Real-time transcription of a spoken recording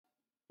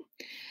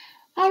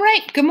All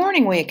right. Good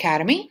morning, Way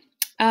Academy.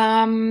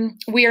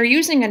 We are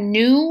using a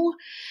new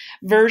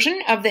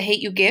version of The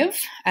Hate You Give.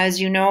 As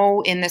you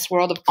know, in this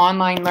world of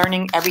online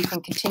learning,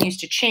 everything continues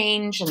to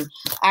change and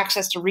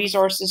access to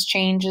resources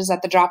changes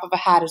at the drop of a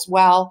hat as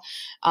well.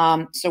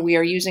 So we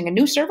are using a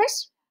new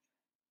service.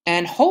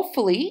 And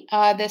hopefully,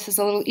 this is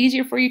a little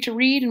easier for you to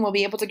read and we'll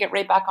be able to get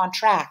right back on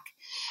track.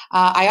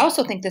 I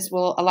also think this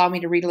will allow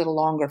me to read a little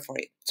longer for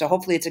you. So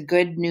hopefully, it's a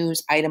good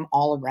news item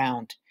all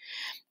around.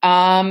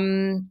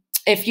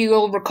 If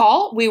you'll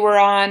recall, we were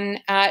on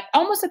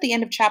almost at the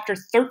end of chapter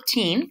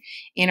 13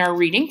 in our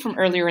reading from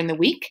earlier in the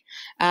week.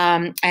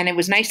 And it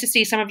was nice to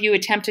see some of you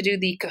attempt to do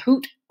the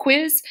Kahoot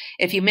quiz.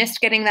 If you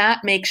missed getting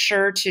that, make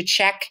sure to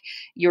check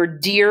your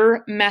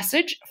dear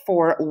message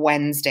for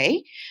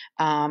Wednesday.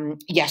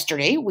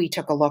 Yesterday, we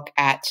took a look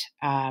at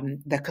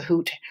the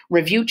Kahoot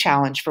review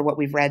challenge for what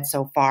we've read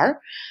so far.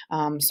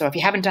 So if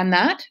you haven't done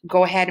that,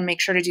 go ahead and make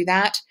sure to do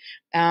that.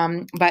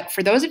 But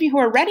for those of you who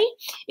are ready,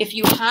 if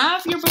you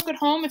have your book at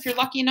home, if you're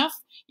lucky enough,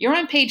 you're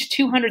on page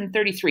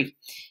 233.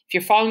 If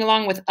you're following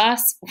along with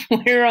us,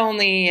 we're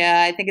only,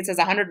 I think it says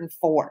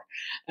 104.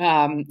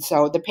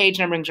 So the page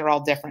numberings are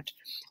all different.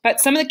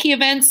 But some of the key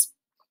events,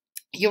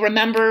 you'll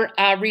remember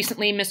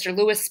recently Mr.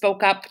 Lewis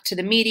spoke up to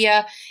the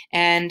media,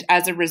 and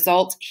as a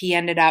result, he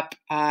ended up,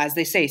 as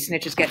they say,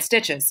 snitches get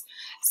stitches.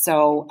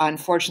 So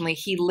unfortunately,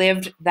 he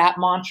lived that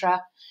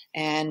mantra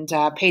and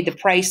paid the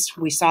price.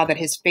 We saw that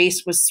his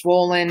face was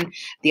swollen,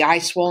 the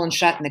eyes swollen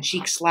shut, and the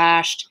cheek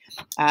slashed.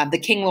 The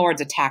King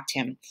Lords attacked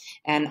him.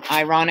 And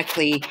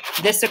ironically,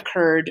 this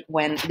occurred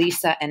when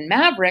Lisa and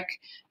Maverick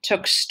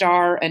took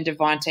Star and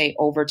Devante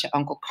over to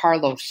Uncle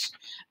Carlos,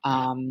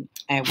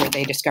 where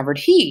they discovered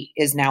he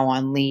is now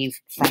on leave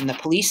from the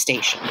police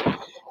station.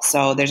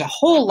 So there's a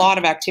whole lot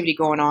of activity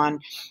going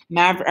on.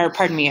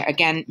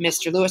 Again,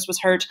 Mr. Lewis was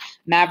hurt.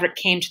 Maverick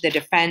came to the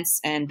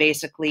defense and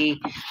basically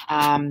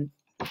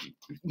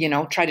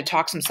try to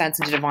talk some sense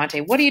into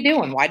Devante. What are you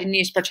doing? Why didn't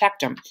you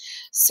protect him?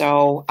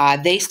 So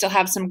they still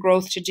have some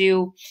growth to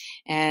do.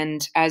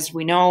 And as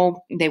we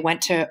know, they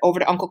went over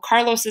to Uncle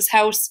Carlos's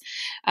house.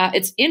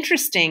 It's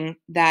interesting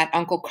that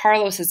Uncle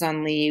Carlos is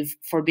on leave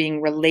for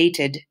being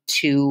related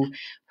to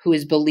who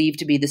is believed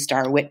to be the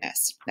Star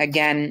witness.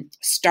 Again,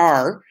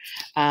 Star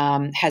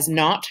has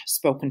not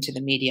spoken to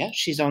the media.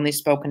 She's only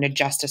spoken to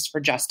Justice for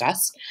Just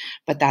Us,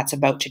 but that's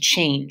about to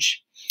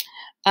change.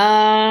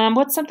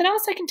 What's something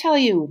else I can tell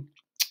you?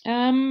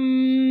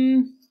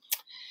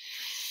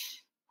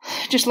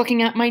 Just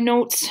looking at my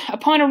notes.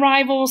 Upon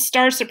arrival,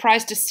 Star's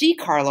surprised to see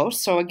Carlos.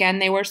 So again,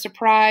 they were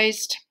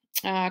surprised.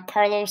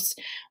 Carlos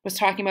was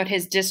talking about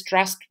his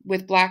distrust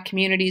with Black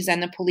communities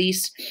and the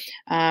police,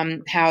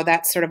 how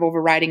that's sort of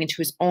overriding into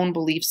his own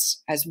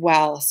beliefs as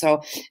well.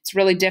 So it's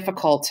really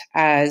difficult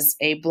as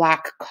a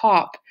Black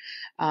cop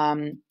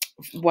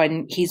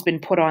when he's been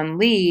put on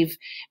leave.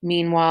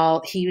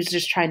 Meanwhile, he was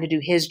just trying to do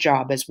his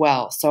job as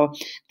well. So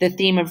the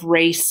theme of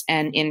race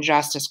and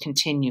injustice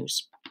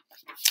continues.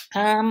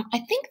 I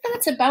think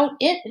that's about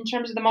it in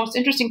terms of the most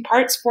interesting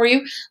parts for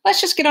you.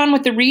 Let's just get on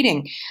with the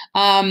reading.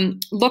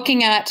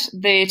 Looking at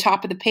the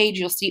top of the page,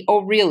 you'll see,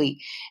 oh, really?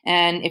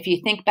 And if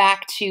you think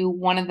back to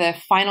one of the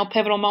final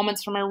pivotal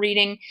moments from our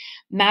reading,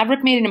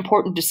 Maverick made an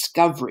important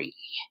discovery.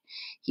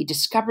 He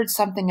discovered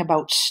something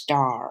about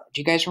Star.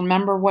 Do you guys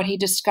remember what he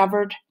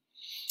discovered?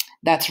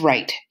 That's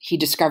right. He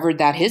discovered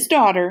that his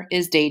daughter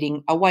is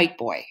dating a white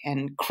boy,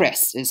 and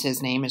Chris is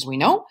his name, as we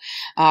know.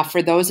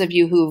 For those of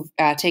you who've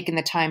taken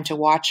the time to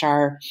watch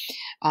our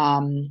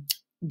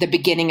the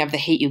beginning of the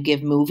Hate You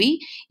Give movie,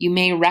 you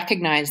may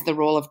recognize the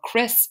role of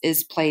Chris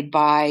is played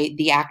by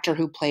the actor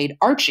who played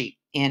Archie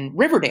in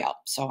Riverdale.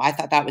 So I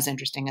thought that was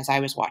interesting as I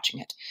was watching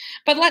it.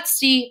 But let's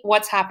see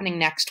what's happening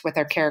next with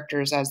our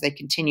characters as they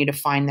continue to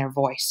find their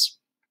voice.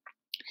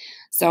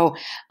 So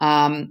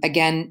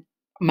again,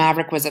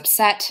 Maverick was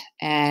upset,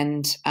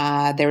 and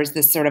there was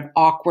this sort of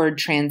awkward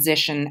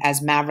transition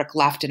as Maverick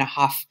left in a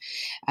huff.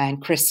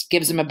 And Chris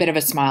gives him a bit of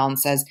a smile and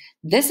says,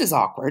 "This is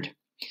awkward.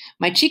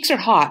 My cheeks are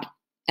hot,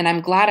 and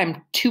I'm glad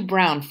I'm too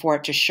brown for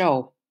it to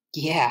show.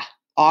 Yeah,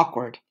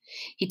 awkward."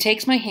 He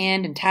takes my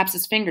hand and taps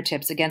his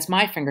fingertips against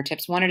my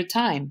fingertips one at a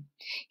time.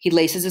 He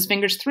laces his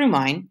fingers through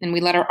mine, and we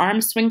let our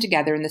arms swing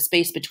together in the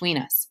space between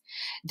us.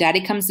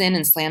 Daddy comes in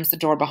and slams the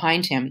door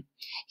behind him.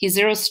 He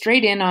zeroes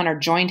straight in on our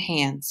joined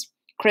hands.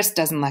 Chris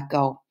doesn't let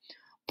go.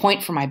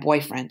 Point for my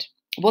boyfriend.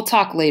 We'll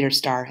talk later,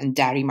 Star, and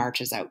Daddy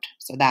marches out.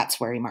 So that's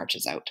where he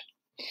marches out.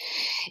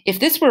 If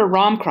this were a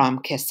rom-com,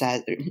 Kiss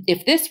says,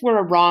 if this were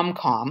a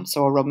rom-com,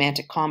 so a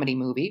romantic comedy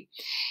movie,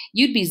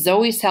 you'd be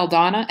Zoe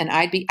Saldana and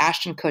I'd be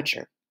Ashton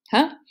Kutcher.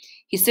 Huh?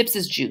 He sips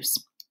his juice.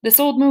 This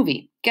old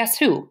movie. Guess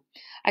who?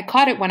 I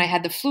caught it when I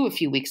had the flu a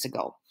few weeks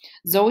ago.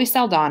 Zoe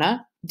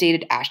Saldana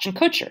dated Ashton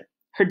Kutcher.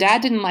 Her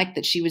dad didn't like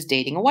that she was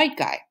dating a white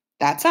guy.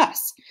 That's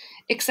us.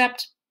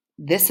 Except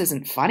this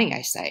isn't funny,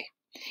 I say.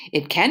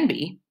 It can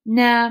be.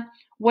 Nah.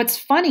 What's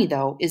funny,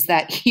 though, is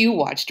that you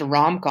watched a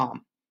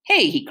rom-com.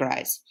 Hey, he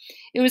cries.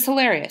 It was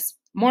hilarious.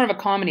 More of a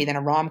comedy than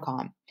a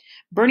rom-com.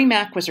 Bernie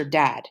Mac was her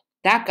dad.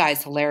 That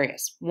guy's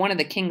hilarious, one of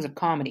the kings of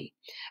comedy.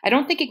 I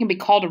don't think it can be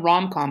called a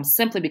rom-com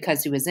simply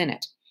because he was in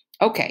it.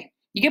 Okay,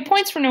 you get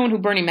points for knowing who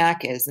Bernie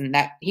Mac is and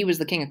that he was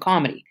the king of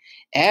comedy.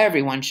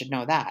 Everyone should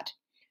know that.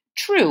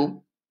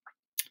 True,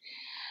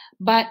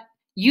 but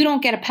you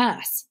don't get a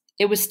pass.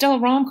 It was still a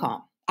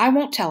rom-com. I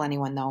won't tell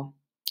anyone, though.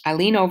 I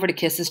lean over to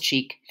kiss his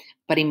cheek,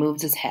 but he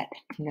moves his head.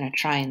 I'm going to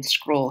try and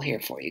scroll here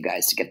for you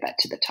guys to get that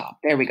to the top.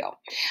 There we go.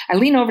 I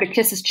lean over to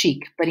kiss his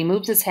cheek, but he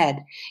moves his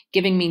head,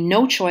 giving me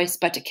no choice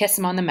but to kiss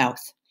him on the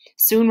mouth.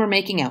 Soon we're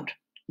making out,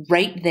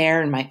 right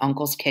there in my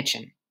uncle's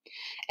kitchen.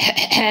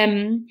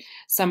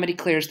 Somebody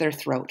clears their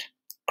throat.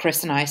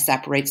 Chris and I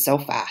separate so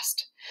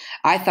fast.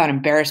 I thought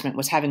embarrassment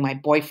was having my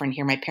boyfriend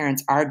hear my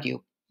parents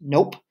argue.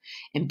 Nope.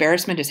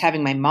 Embarrassment is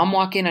having my mom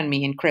walk in on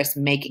me and Chris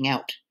making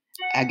out.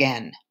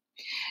 Again.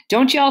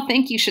 Don't y'all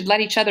think you should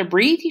let each other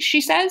breathe, she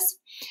says.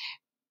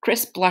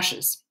 Chris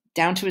blushes,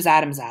 down to his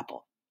Adam's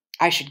apple.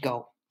 I should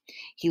go.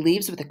 He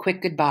leaves with a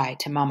quick goodbye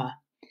to Mama.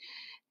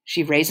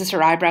 She raises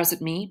her eyebrows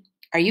at me.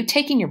 Are you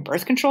taking your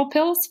birth control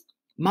pills?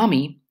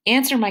 Mommy,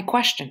 answer my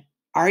question.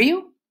 Are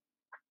you?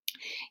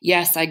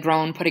 Yes, I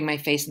groan, putting my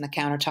face on the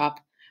countertop.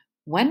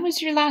 When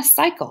was your last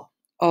cycle?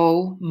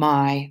 Oh,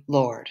 my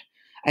Lord.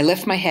 I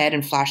lift my head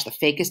and flash the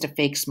fakest of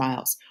fake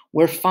smiles.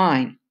 We're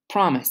fine.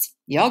 Promise.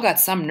 Y'all got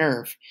some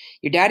nerve.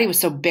 Your daddy was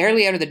so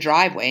barely out of the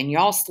driveway and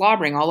y'all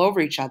slobbering all over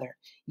each other.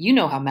 You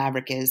know how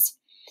Maverick is.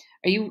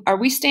 Are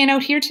we staying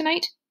out here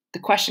tonight? The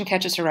question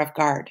catches her off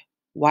guard.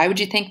 Why would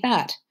you think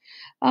that?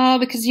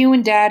 Because you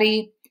and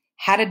Daddy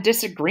had a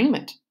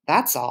disagreement.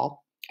 That's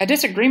all. A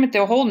disagreement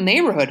the whole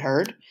neighborhood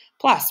heard.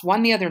 Plus,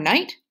 one the other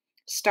night?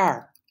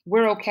 Star,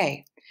 we're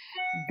okay.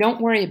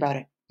 Don't worry about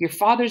it. Your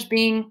father's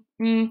being,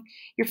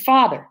 your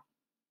father.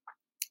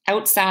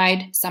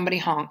 Outside, somebody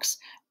honks.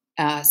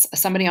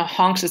 Somebody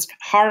honks his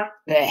car.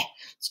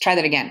 Let's try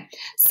that again.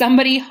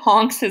 Somebody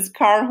honks his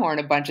car horn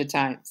a bunch of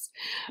times.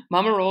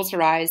 Mama rolls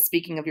her eyes.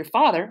 Speaking of your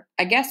father,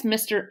 I guess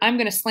Mr. I'm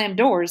going to slam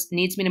doors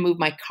needs me to move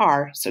my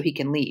car so he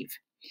can leave.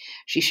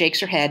 She shakes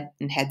her head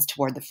and heads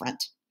toward the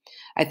front.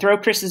 I throw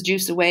Chris's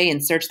juice away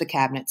and search the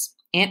cabinets.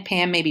 Aunt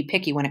Pam may be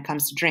picky when it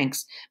comes to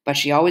drinks, but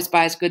she always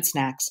buys good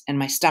snacks, and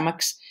my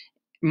stomach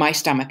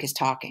is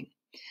talking.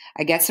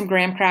 I get some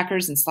graham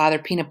crackers and slather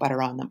peanut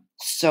butter on them.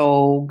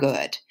 So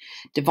good.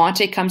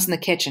 Devontae comes in the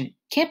kitchen.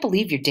 Can't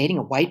believe you're dating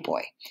a white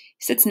boy. He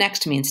sits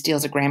next to me and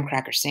steals a graham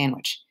cracker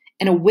sandwich.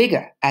 And a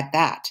Wigga at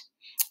that.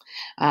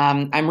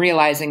 I'm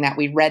realizing that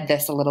we read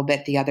this a little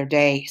bit the other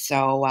day,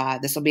 so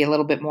this will be a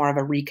little bit more of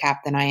a recap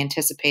than I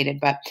anticipated.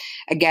 But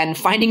again,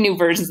 finding new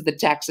versions of the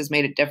text has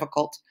made it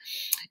difficult.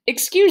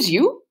 Excuse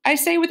you, I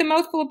say with a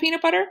mouthful of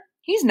peanut butter.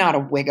 He's not a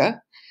Wigga.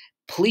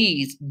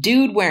 Please,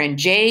 dude wearing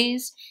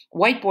J's.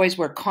 White boys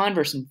wear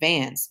Converse and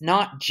Vans,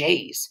 not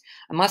J's,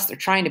 unless they're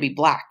trying to be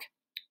black.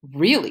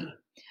 Really?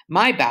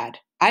 My bad.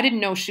 I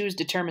didn't know shoes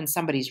determine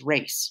somebody's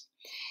race.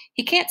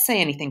 He can't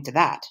say anything to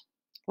that.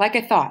 Like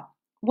I thought,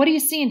 what do you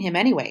see in him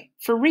anyway?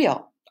 For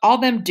real? All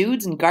them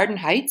dudes in Garden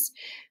Heights?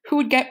 Who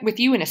would get with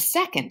you in a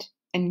second?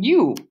 And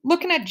you,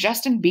 looking at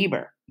Justin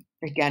Bieber.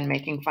 Again,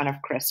 making fun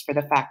of Chris for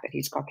the fact that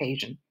he's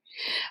Caucasian.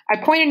 I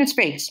point in his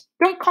face.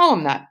 Don't call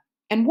him that.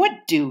 And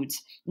what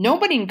dudes?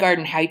 Nobody in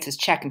Garden Heights is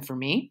checking for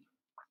me.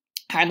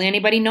 Hardly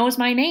anybody knows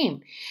my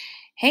name.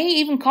 Hey,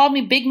 even called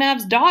me Big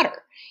Mav's daughter,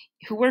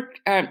 who worked,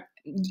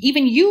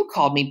 even you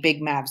called me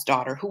Big Mav's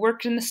daughter, who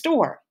worked in the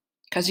store.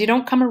 'Cause you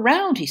don't come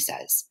around, he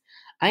says.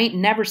 I ain't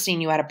never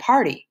seen you at a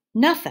party.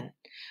 Nothing.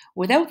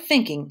 Without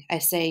thinking, I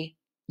say,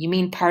 you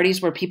mean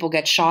parties where people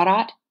get shot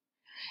at?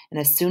 And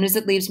as soon as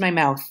it leaves my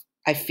mouth,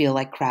 I feel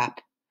like crap.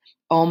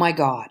 Oh my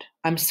God.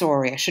 I'm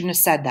sorry. I shouldn't have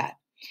said that.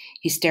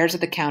 He stares at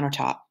the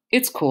countertop.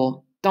 It's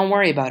cool. Don't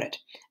worry about it.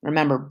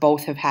 Remember,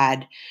 both have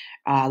had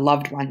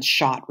loved ones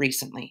shot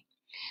recently.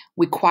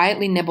 We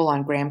quietly nibble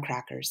on graham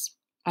crackers.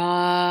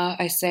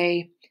 I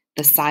say,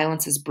 the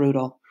silence is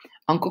brutal.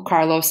 Uncle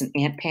Carlos and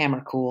Aunt Pam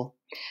are cool.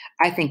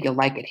 I think you'll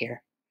like it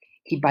here.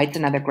 He bites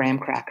another graham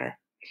cracker.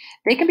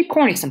 They can be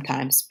corny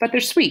sometimes, but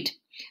they're sweet.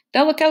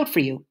 They'll look out for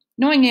you.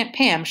 Knowing Aunt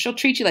Pam, she'll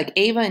treat you like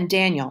Ava and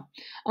Daniel.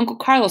 Uncle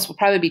Carlos will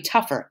probably be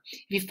tougher.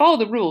 If you follow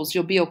the rules,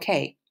 you'll be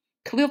okay.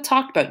 Khalil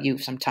talked about you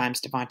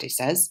sometimes, Devontae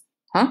says.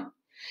 Huh?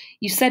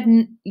 You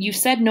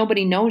said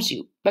nobody knows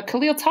you, but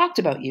Khalil talked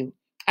about you.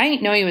 I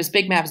ain't know you as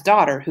Big Mav's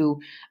daughter, who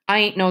I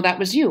ain't know that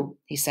was you,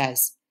 he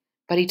says.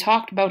 But he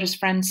talked about his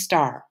friend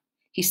Star.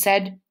 He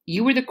said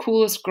you were the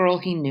coolest girl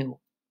he knew.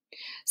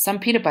 Some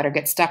peanut butter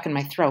gets stuck in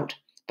my throat,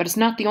 but it's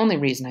not the only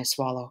reason I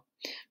swallow.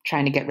 I'm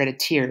trying to get rid of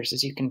tears,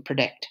 as you can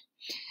predict.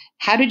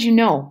 How did you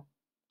know?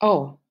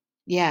 Oh,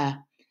 yeah.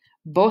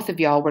 Both of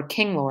y'all were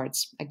king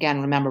lords.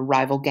 Again, remember,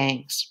 rival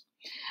gangs.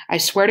 I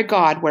swear to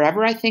God,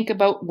 whenever I think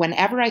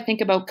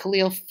about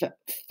Khalil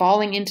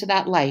falling into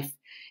that life,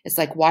 it's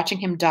like watching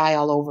him die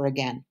all over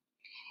again.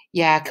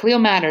 Yeah, Khalil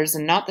matters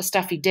and not the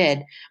stuff he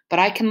did, but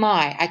I can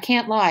lie. I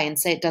can't lie and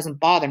say it doesn't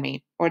bother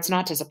me, or it's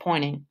not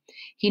disappointing.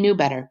 He knew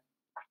better.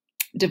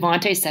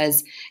 Devontae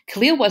says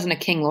Khalil wasn't a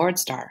King Lord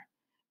Star,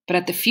 but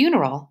at the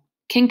funeral,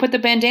 King put the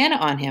bandana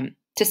on him.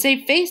 To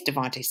save face,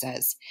 Devante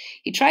says.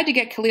 He tried to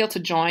get Khalil to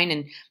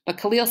join, but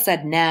Khalil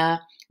said nah.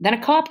 Then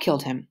a cop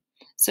killed him.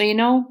 So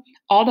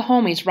all the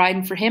homies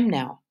riding for him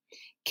now.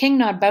 King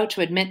not about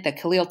to admit that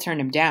Khalil turned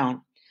him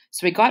down.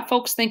 So he got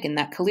folks thinking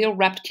that Khalil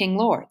repped King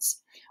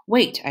Lords.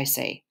 Wait, I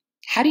say.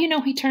 How do you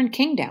know he turned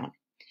King down?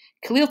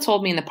 Khalil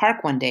told me in the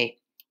park one day.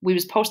 We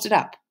was posted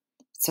up.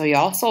 So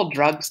y'all sold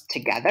drugs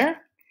together?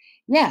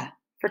 Yeah,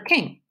 for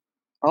King.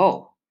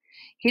 Oh.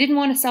 He didn't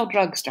want to sell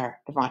drugs, Star,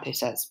 Devante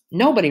says.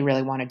 Nobody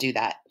really want to do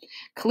that.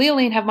 Khalil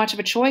ain't have much of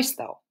a choice,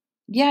 though.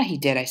 Yeah, he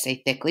did, I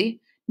say thickly.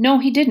 No,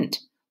 he didn't.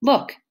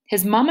 Look,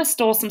 his mama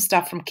stole some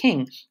stuff from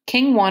King.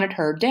 King wanted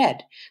her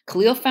dead.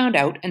 Khalil found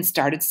out and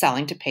started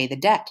selling to pay the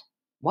debt.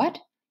 What?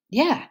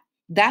 Yeah,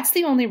 that's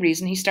the only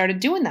reason he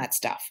started doing that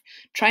stuff.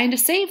 Trying to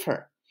save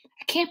her.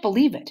 I can't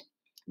believe it.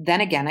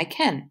 Then again, I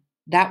can.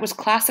 That was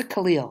classic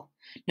Khalil.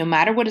 No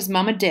matter what his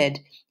mama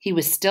did, he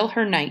was still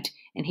her knight,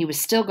 and he was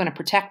still going to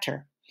protect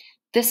her.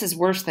 This is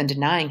worse than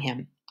denying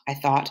him, I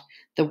thought,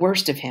 the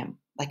worst of him,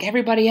 like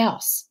everybody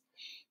else.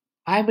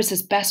 I was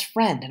his best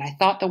friend, and I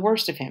thought the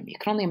worst of him. You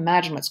can only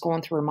imagine what's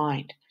going through her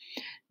mind.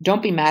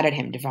 Don't be mad at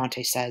him,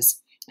 Devante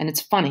says. And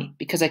it's funny,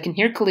 because I can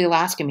hear Khalil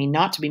asking me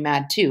not to be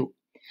mad too.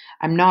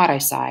 I'm not, I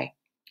sigh.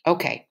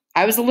 Okay,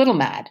 I was a little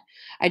mad.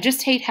 I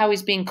just hate how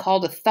he's being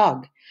called a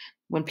thug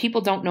when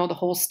people don't know the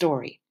whole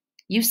story.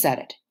 You said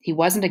it. He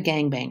wasn't a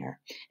gangbanger.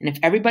 And if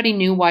everybody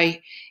knew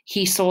why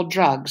he sold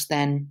drugs,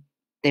 then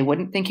they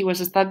wouldn't think he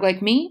was a thug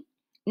like me?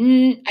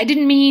 I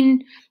didn't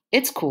mean...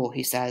 It's cool,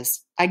 he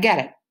says. I get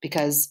it,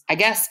 because I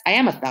guess I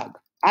am a thug.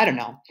 I don't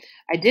know.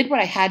 I did what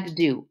I had to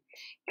do.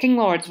 King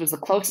Lords was the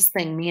closest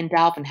thing me and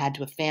Dalvin had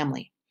to a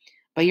family.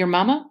 But your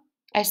mama,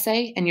 I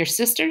say, and your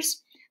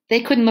sisters?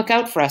 They couldn't look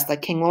out for us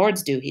like King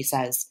Lords do, he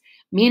says.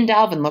 Me and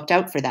Dalvin looked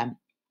out for them.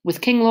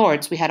 With King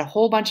Lords, we had a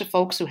whole bunch of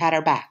folks who had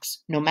our backs,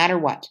 no matter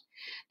what.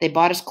 They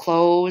bought us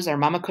clothes our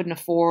mama couldn't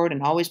afford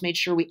and always made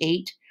sure we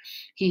ate.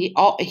 He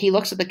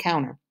looks at the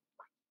counter.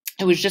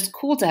 It was just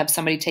cool to have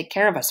somebody take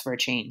care of us for a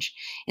change,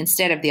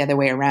 instead of the other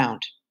way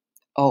around.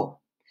 Oh,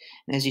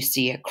 and as you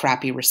see, a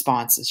crappy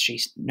response as she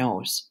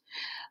knows.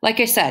 Like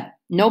I said,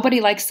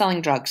 nobody likes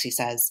selling drugs, he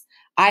says.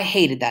 I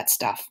hated that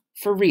stuff,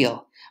 for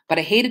real. But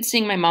I hated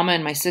seeing my mama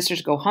and my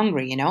sisters go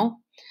hungry,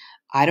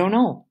 I don't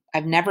know.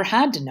 I've never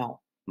had to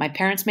know. My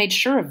parents made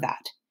sure of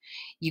that.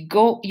 You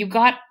got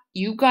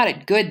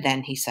it good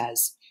then, he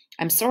says.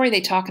 I'm sorry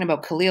they talking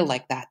about Khalil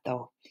like that,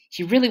 though.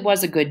 He really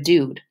was a good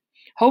dude.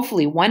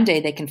 Hopefully one day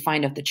they can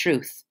find out the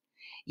truth.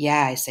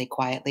 Yeah, I say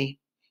quietly.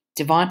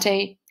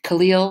 Devante,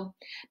 Khalil,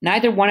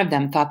 neither one of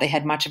them thought they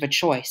had much of a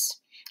choice.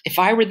 If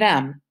I were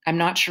them, I'm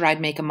not sure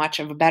I'd make a much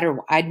of a better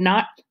one.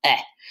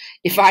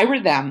 If I were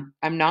them,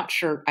 I'm not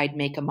sure I'd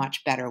make a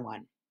much better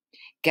one.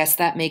 Guess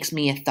that makes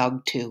me a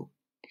thug too.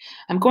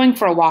 I'm going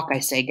for a walk, I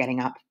say, getting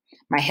up.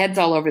 My head's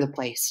all over the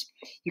place.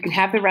 You can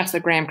have the rest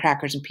of the graham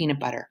crackers and peanut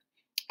butter.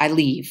 I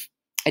leave.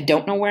 I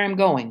don't know where I'm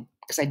going,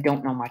 because I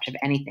don't know much of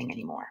anything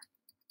anymore.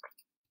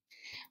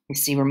 You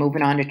see, we're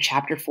moving on to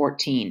chapter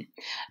 14.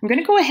 I'm going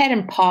to go ahead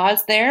and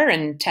pause there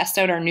and test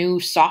out our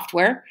new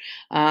software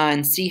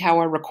and see how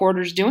our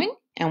recorder's doing.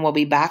 And we'll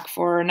be back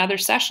for another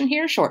session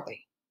here shortly.